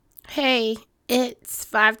Hey, it's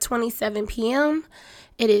 5:27 p.m.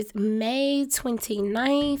 It is May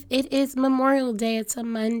 29th. It is Memorial Day. It's a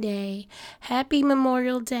Monday. Happy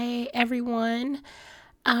Memorial Day, everyone.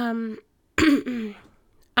 Um I'm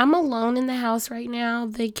alone in the house right now.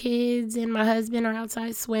 The kids and my husband are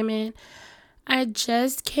outside swimming. I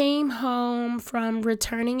just came home from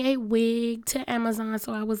returning a wig to Amazon,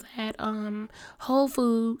 so I was at Whole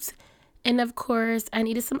Foods, and of course, I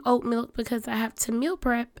needed some oat milk because I have to meal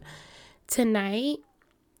prep tonight.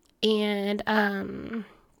 And I'm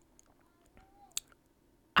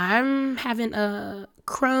having a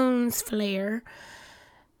Crohn's flare,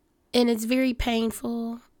 and it's very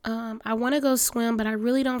painful. I want to go swim, but I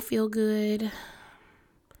really don't feel good.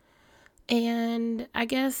 And I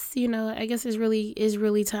guess it's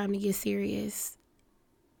really time to get serious.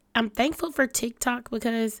 I'm thankful for TikTok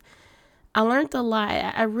because I learned a lot.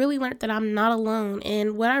 I really learned that I'm not alone.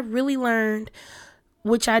 And what I really learned,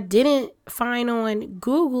 which I didn't find on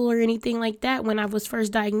Google or anything like that when I was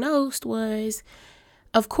first diagnosed, was,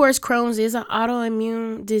 of course, Crohn's is an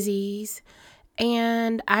autoimmune disease.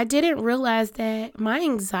 And I didn't realize that my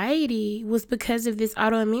anxiety was because of this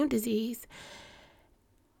autoimmune disease.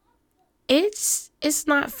 It's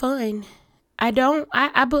not fun. I don't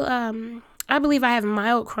I believe I have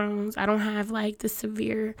mild Crohn's. I don't have like the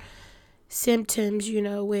severe symptoms,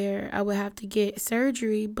 where I would have to get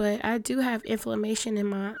surgery, but I do have inflammation in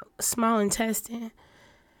my small intestine.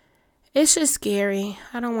 It's just scary.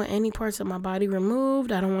 I don't want any parts of my body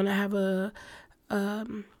removed. I don't want to have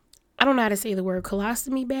um I don't know how to say the word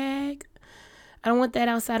colostomy bag. I don't want that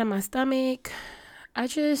outside of my stomach. I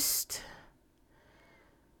just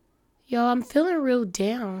I'm feeling real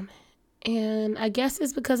down. And I guess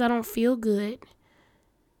it's because I don't feel good.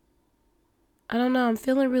 I don't know. I'm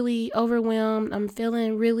feeling really overwhelmed. I'm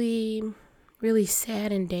feeling really, really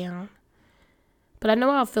sad and down. But I know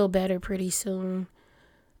I'll feel better pretty soon.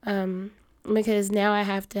 Um, because now I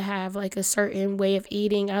have to have like a certain way of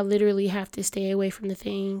eating. I literally have to stay away from the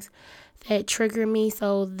things that trigger me.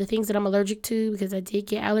 So the things that I'm allergic to, because I did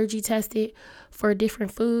get allergy tested for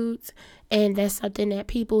different foods, and that's something that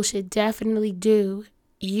people should definitely do.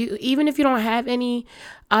 You even if you don't have any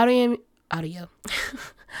audio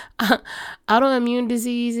autoimmune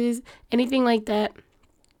diseases, anything like that,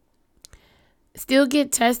 still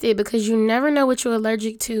get tested because you never know what you're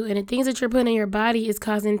allergic to, and the things that you're putting in your body is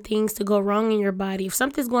causing things to go wrong in your body. If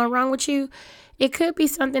something's going wrong with you, it could be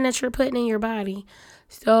something that you're putting in your body.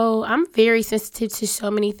 So I'm very sensitive to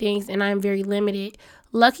so many things, and I'm very limited.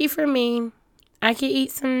 Lucky for me, I can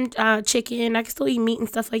eat some chicken. I can still eat meat and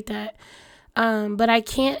stuff like that. But I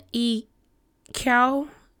can't eat cow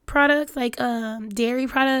products like dairy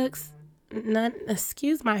products. None.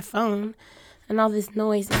 Excuse my phone and all this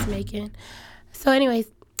noise it's making. So, anyways,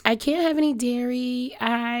 I can't have any dairy.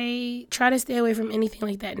 I try to stay away from anything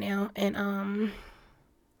like that now. And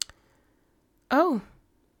oh,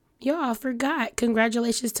 y'all, I forgot.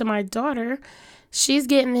 Congratulations to my daughter. She's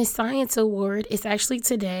getting this science award. It's actually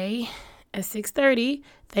today at 6:30.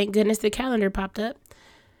 Thank goodness the calendar popped up.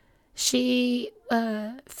 She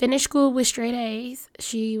finished school with straight A's.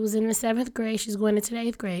 She was in the 7th grade. She's going into the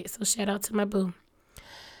 8th grade. So shout out to my boo.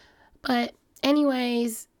 But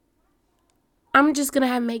anyways, I'm just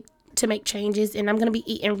gonna make changes, and I'm gonna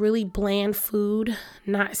be eating really bland food,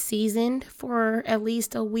 not seasoned, for at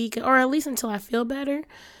least a week, or at least until I feel better.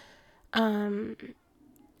 Um,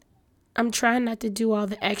 I'm trying not to do all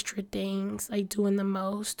the extra things, like doing the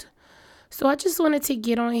most. So I just wanted to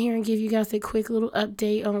get on here and give you guys a quick little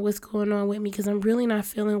update on what's going on with me, because I'm really not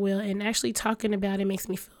feeling well, and actually talking about it makes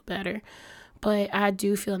me feel better. But I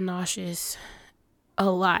do feel nauseous a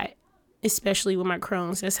lot, especially with my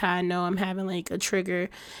Crohn's. That's how I know I'm having like a trigger.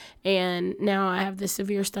 And now I have the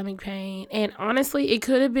severe stomach pain. And honestly, it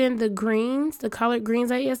could have been the collard greens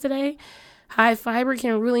I ate yesterday. High fiber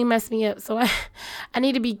can really mess me up. So I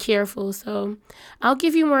need to be careful. So I'll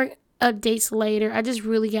give you more updates later. I just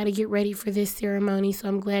really got to get ready for this ceremony. So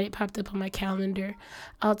I'm glad it popped up on my calendar.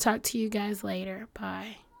 I'll talk to you guys later.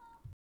 Bye.